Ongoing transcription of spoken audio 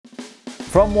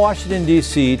From Washington,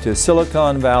 D.C. to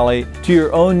Silicon Valley to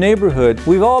your own neighborhood,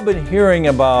 we've all been hearing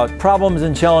about problems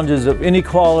and challenges of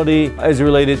inequality as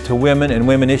related to women and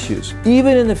women issues.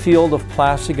 Even in the field of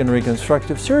plastic and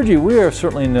reconstructive surgery, we are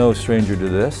certainly no stranger to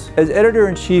this. As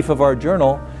editor-in-chief of our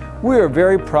journal, we are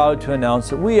very proud to announce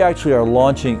that we actually are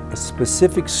launching a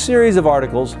specific series of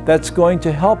articles that's going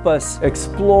to help us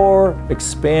explore,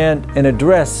 expand, and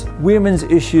address women's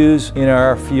issues in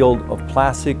our field of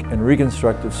plastic and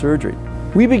reconstructive surgery.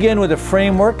 We begin with a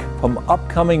framework from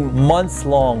upcoming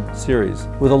months-long series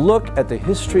with a look at the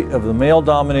history of the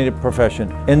male-dominated profession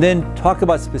and then talk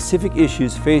about specific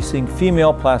issues facing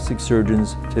female plastic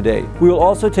surgeons today. We will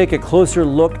also take a closer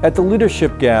look at the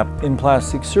leadership gap in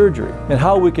plastic surgery and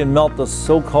how we can melt the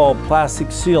so-called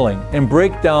plastic ceiling and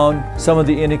break down some of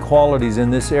the inequalities in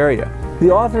this area.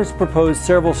 The authors propose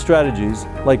several strategies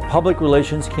like public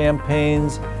relations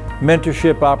campaigns,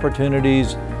 mentorship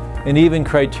opportunities, and even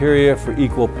criteria for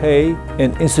equal pay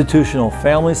and institutional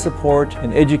family support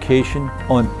and education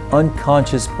on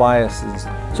unconscious biases.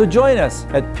 So join us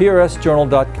at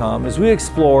prsjournal.com as we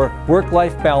explore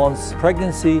work-life balance,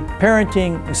 pregnancy,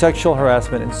 parenting, sexual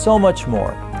harassment, and so much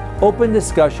more. Open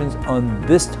discussions on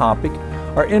this topic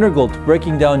are integral to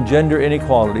breaking down gender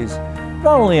inequalities,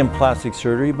 not only in plastic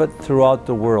surgery, but throughout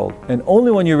the world. And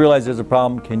only when you realize there's a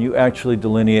problem can you actually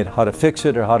delineate how to fix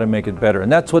it or how to make it better.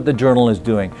 And that's what the journal is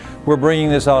doing. We're bringing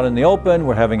this out in the open,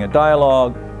 we're having a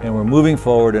dialogue, and we're moving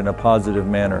forward in a positive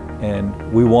manner.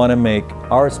 And we want to make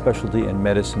our specialty in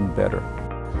medicine better.